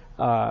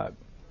 I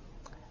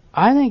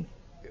think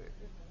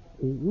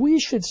we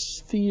should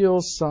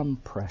feel some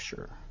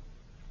pressure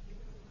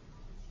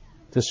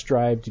to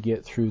strive to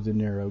get through the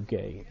narrow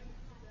gate.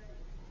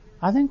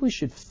 I think we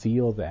should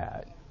feel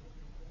that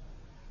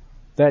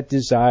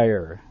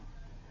desire.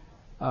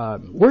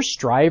 We're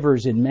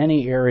strivers in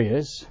many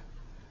areas.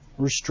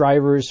 We're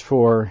strivers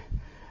for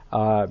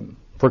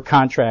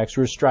contracts.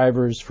 We're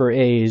strivers for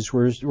A's.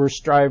 We're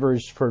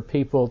strivers for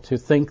people to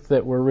think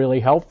that we're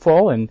really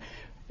helpful,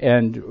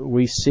 and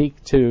we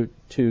seek to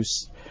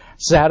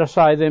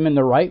satisfy them in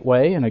the right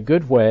way, in a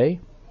good way.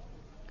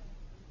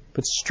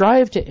 But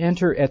strive to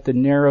enter at the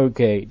narrow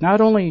gate, not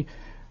only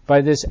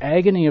by this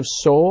agony of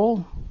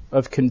soul,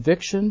 of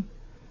conviction,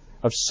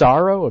 of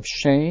sorrow, of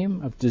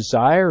shame, of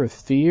desire, of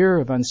fear,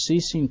 of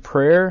unceasing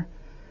prayer.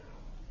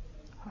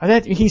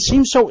 He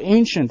seems so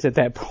ancient at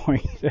that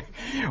point,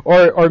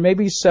 or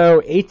maybe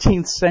so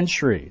 18th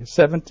century,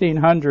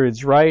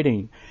 1700s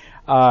writing.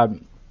 But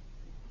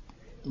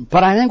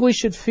I think we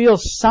should feel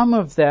some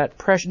of that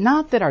pressure.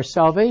 Not that our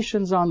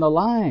salvation's on the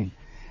line,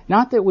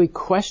 not that we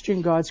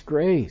question God's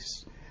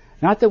grace,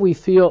 not that we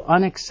feel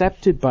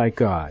unaccepted by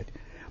God,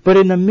 but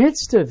in the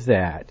midst of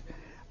that,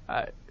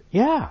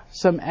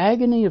 some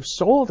agony of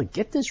soul to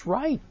get this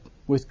right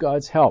with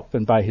God's help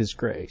and by His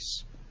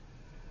grace.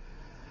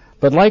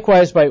 But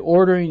likewise, by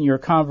ordering your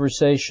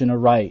conversation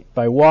aright,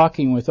 by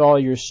walking with all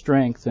your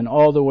strength in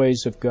all the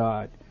ways of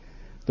God,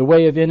 the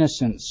way of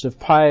innocence, of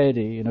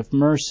piety, and of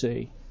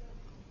mercy.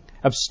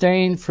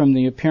 Abstain from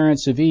the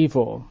appearance of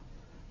evil.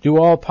 Do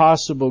all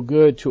possible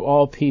good to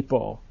all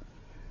people.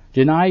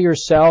 Deny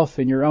yourself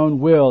and your own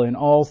will in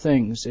all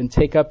things, and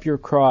take up your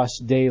cross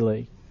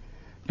daily.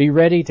 Be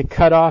ready to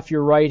cut off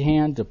your right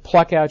hand, to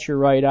pluck out your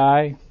right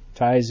eye,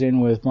 ties in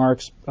with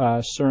Mark's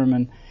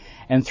sermon,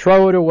 and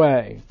throw it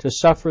away, to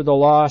suffer the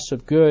loss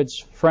of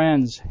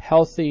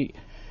healthy,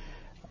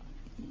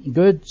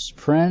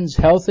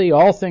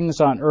 all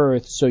things on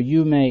earth, so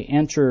you may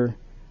enter,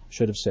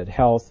 should have said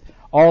health,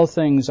 all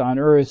things on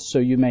earth, so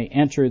you may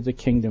enter the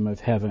kingdom of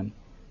heaven.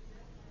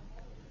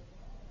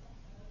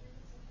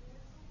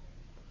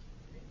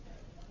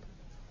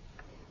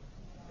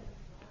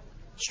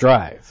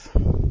 Strive.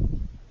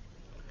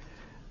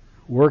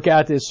 Work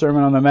out this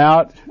Sermon on the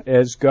Mount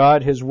as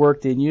God has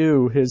worked in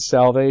you His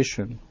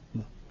salvation.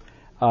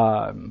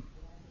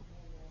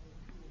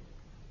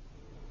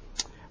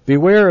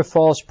 Beware of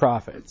false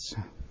prophets.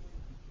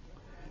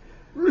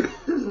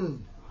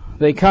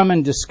 They come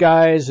in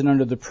disguise and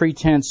under the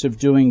pretense of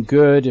doing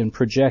good and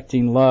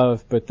projecting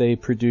love, but they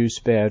produce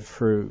bad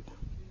fruit.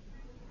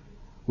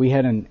 We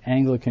had an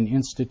Anglican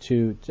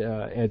Institute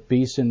at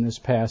Beeson this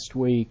past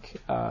week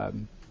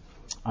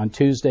on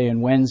Tuesday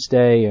and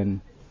Wednesday, and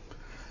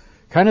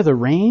kind of the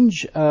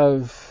range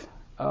of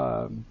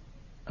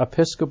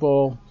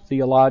Episcopal,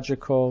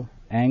 theological,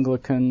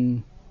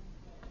 Anglican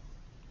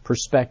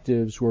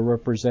perspectives were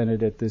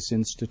represented at this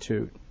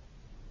institute.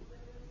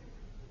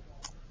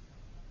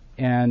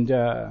 And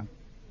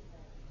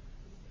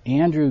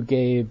Andrew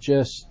gave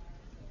just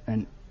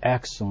an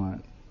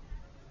excellent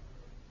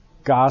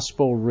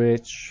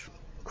gospel-rich,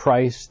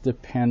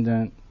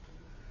 Christ-dependent,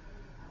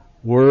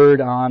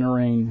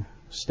 word-honoring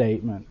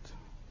statement.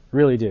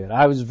 Really did.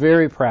 I was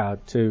very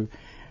proud to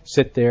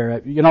sit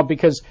there,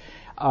 because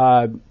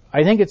I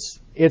think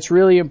it's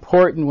really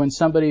important when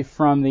somebody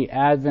from the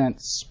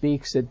Advent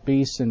speaks at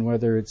Beeson,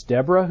 whether it's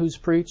Deborah who's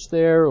preached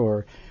there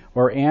or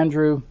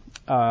Andrew,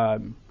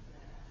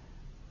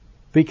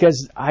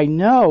 because I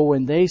know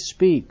when they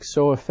speak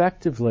so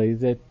effectively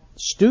that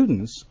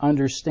students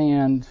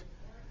understand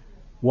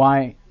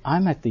why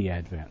I'm at the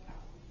Advent.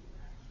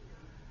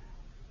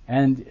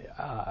 And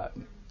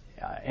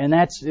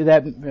that's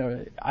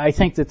that. I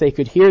think that they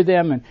could hear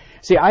them, and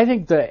see. I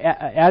think the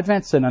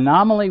Advent's an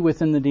anomaly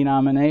within the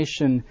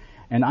denomination,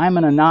 and I'm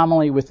an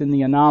anomaly within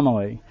the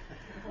anomaly.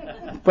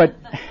 But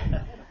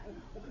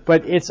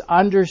it's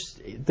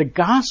the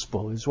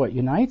gospel is what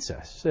unites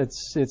us.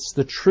 It's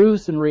the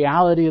truth and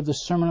reality of the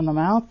Sermon on the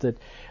Mount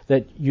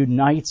that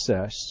unites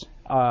us.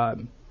 I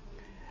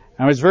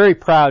was very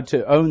proud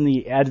to own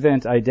the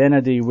Advent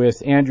identity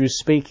with Andrew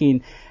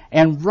speaking,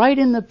 and right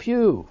in the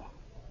pew,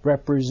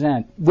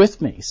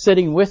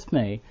 sitting with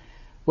me,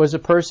 was a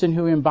person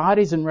who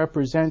embodies and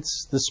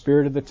represents the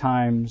spirit of the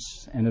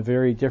times and a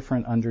very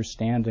different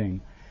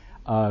understanding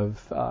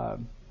of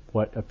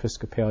what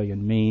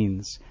Episcopalian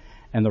means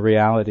and the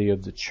reality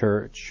of the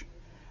church.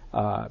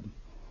 And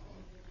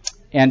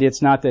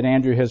it's not that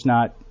Andrew has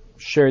not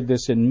shared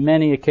this in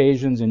many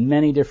occasions, in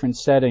many different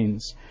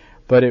settings,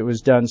 but it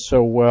was done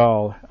so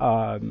well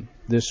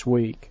this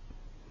week.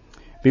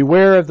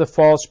 Beware of the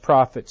false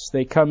prophets.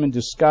 They come in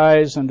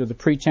disguise under the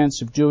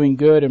pretense of doing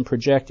good and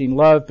projecting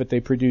love, but they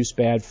produce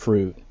bad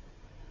fruit.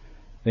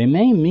 They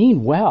may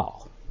mean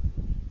well.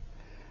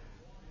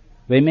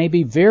 They may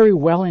be very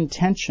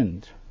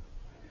well-intentioned.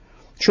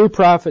 True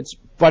prophets,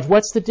 but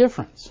what's the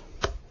difference?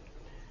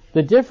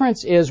 The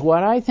difference is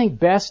what I think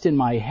best in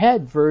my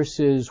head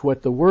versus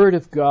what the Word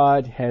of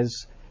God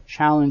has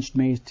challenged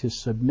me to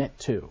submit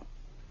to.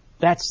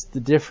 That's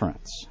the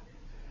difference.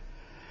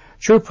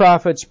 True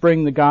prophets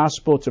bring the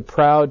gospel to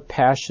proud,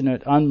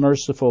 passionate,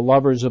 unmerciful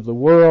lovers of the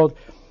world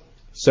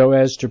so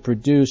as to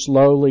produce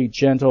lowly,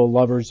 gentle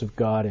lovers of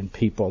God and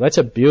people. That's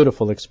a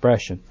beautiful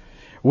expression.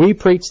 We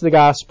preach the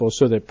gospel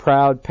so that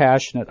proud,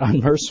 passionate,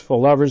 unmerciful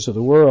lovers of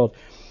the world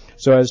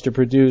so as to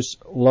produce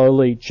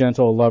lowly,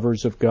 gentle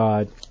lovers of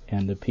God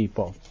and the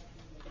people.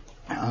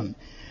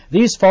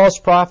 These false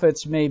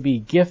prophets may be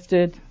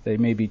gifted, they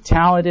may be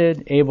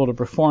talented, able to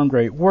perform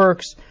great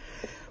works,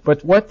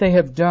 but what they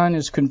have done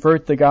is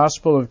convert the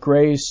gospel of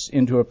grace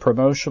into a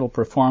promotional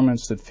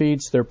performance that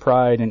feeds their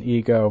pride and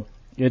ego.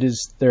 It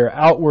is their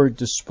outward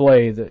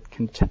display that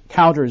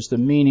counters the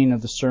meaning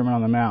of the Sermon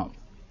on the Mount.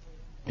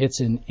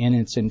 It's in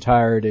its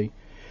entirety.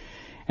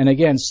 And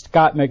again,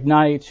 Scott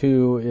McKnight,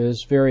 who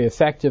is very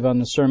effective on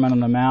the Sermon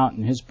on the Mount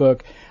in his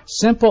book,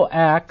 simple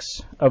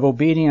acts of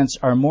obedience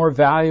are more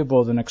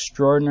valuable than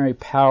extraordinary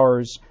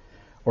powers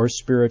or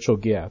spiritual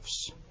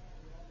gifts.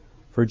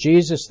 For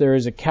Jesus, there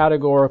is a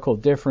categorical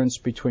difference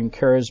between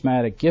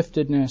charismatic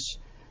giftedness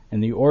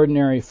and the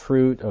ordinary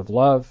fruit of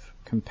love,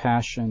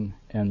 compassion,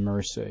 and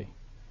mercy.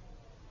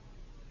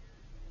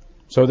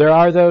 So there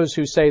are those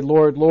who say,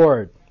 Lord,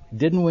 Lord,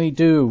 didn't we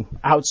do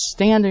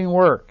outstanding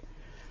work?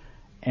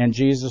 And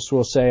Jesus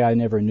will say, I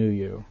never knew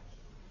you.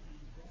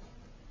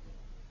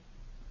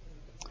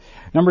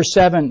 Number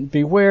 7,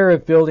 beware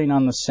of building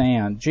on the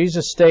sand.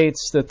 Jesus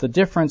states that the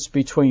difference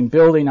between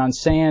building on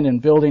sand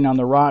and building on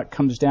the rock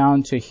comes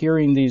down to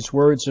hearing these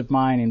words of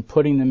mine and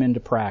putting them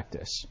into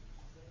practice.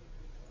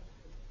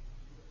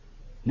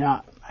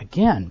 Now,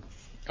 again,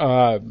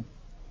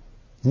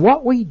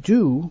 what we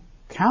do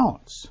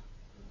counts.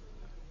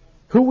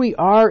 Who we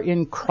are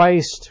in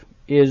Christ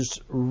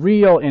is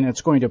real, and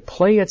it's going to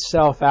play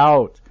itself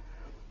out.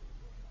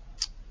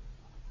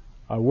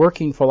 A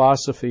working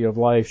philosophy of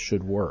life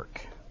should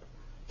work.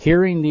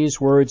 Hearing these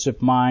words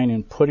of mine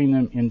and putting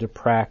them into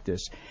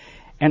practice.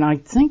 And I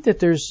think that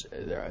there's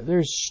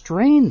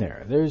strain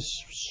there.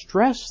 There's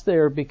stress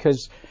there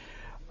because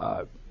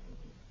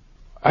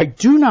I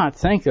do not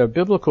think a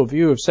biblical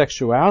view of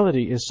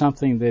sexuality is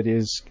something that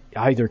is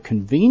either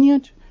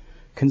convenient,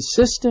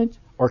 consistent,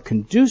 or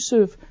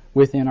conducive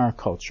within our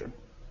culture.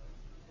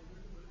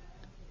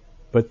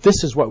 But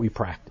this is what we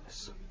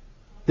practice.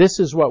 This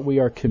is what we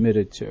are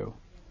committed to.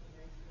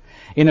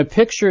 In a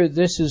picture,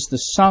 this is the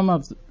sum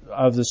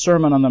of the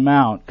Sermon on the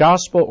Mount.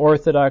 Gospel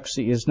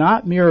orthodoxy is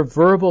not mere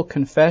verbal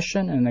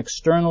confession and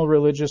external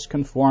religious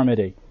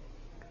conformity.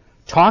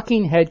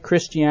 Talking head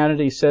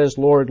Christianity says,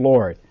 Lord,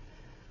 Lord,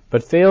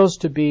 but fails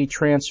to be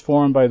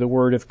transformed by the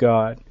Word of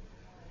God.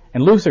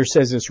 And Luther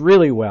says this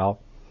really well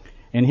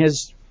in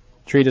his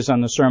treatise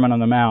on the Sermon on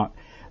the Mount.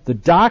 The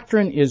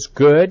doctrine is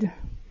good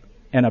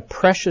and a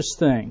precious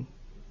thing,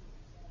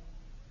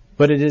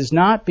 but it is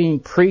not being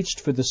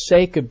preached for the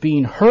sake of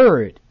being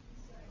heard,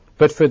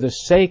 but for the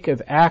sake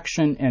of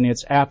action and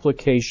its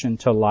application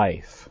to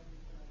life.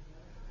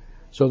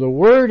 So the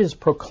Word is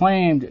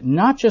proclaimed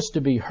not just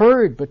to be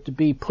heard, but to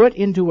be put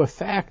into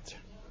effect,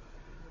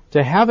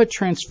 to have it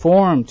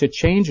transformed, to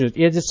change it.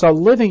 It is a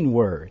living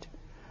Word.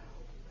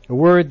 A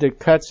word that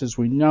cuts, as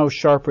we know,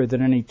 sharper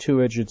than any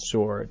two-edged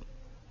sword.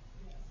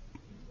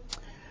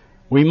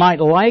 We might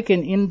like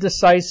an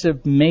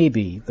indecisive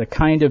maybe, the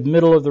kind of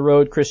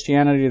middle-of-the-road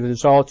Christianity that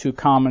is all too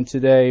common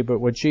today, but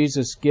what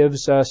Jesus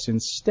gives us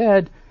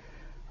instead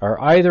are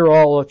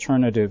either-all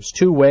alternatives.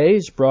 Two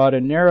ways, broad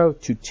and narrow,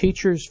 two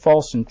teachers,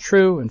 false and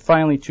true, and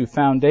finally two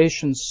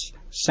foundations,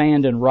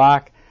 sand and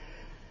rock.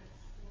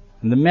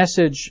 And the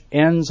message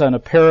ends on a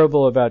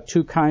parable about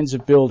two kinds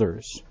of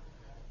builders,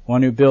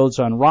 one who builds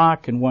on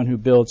rock and one who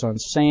builds on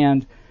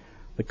sand.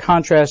 The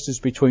contrast is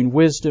between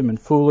wisdom and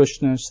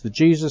foolishness, the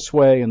Jesus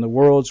way and the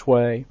world's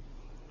way.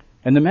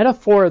 And the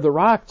metaphor of the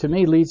rock, to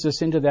me, leads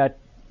us into that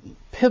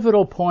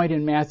pivotal point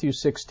in Matthew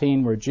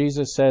 16 where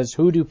Jesus says,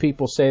 "Who do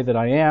people say that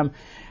I am?"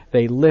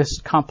 They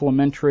list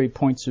complementary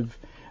points of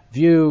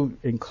view,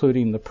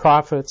 including the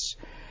prophets.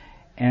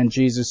 And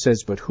Jesus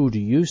says, "But who do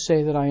you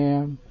say that I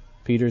am?"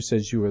 Peter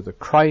says, "You are the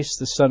Christ,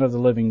 the Son of the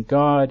living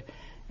God."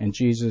 And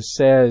Jesus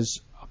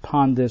says,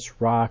 "Upon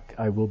this rock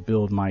I will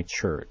build my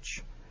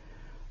church."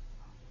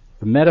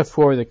 The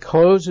metaphor that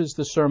closes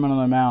the Sermon on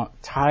the Mount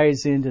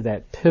ties into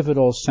that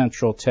pivotal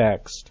central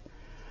text.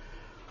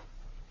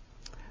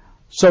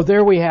 So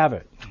there we have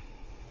it.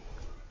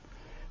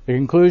 The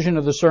conclusion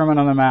of the Sermon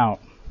on the Mount.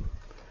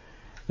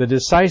 The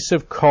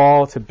decisive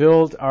call to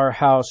build our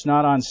house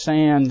not on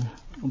sand,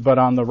 but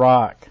on the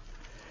rock.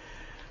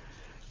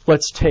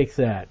 Let's take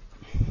that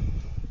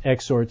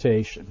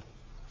exhortation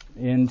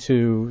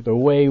into the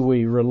way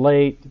we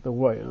relate, the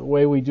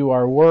way we do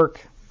our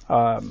work,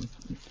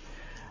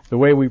 the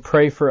way we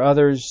pray for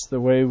others, the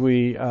way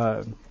we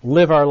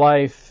live our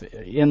life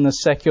in the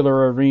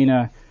secular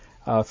arena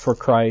for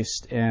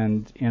Christ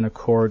and in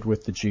accord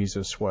with the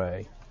Jesus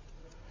way.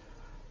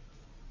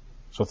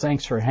 So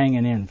thanks for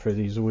hanging in for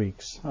these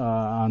weeks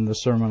on the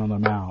Sermon on the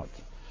Mount.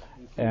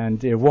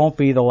 And it won't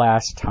be the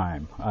last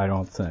time, I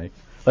don't think.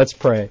 Let's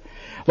pray.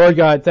 Lord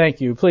God, thank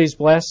you. Please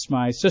bless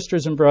my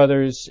sisters and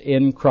brothers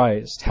in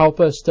Christ. Help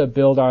us to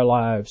build our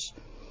lives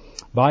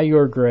by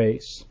your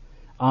grace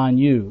on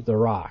you, the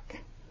rock.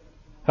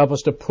 Help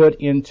us to put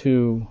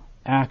into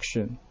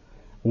action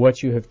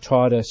what you have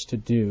taught us to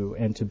do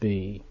and to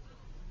be.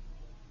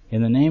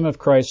 In the name of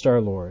Christ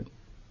our Lord.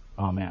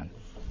 Amen.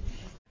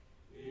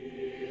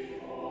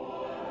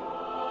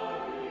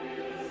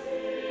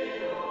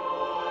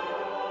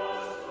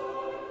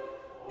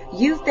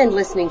 You've been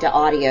listening to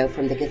audio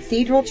from the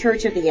Cathedral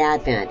Church of the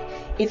Advent.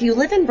 If you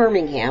live in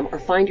Birmingham or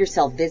find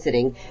yourself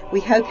visiting, we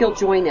hope you'll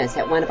join us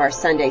at one of our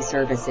Sunday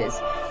services.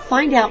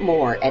 Find out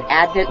more at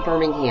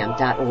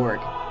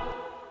adventbirmingham.org.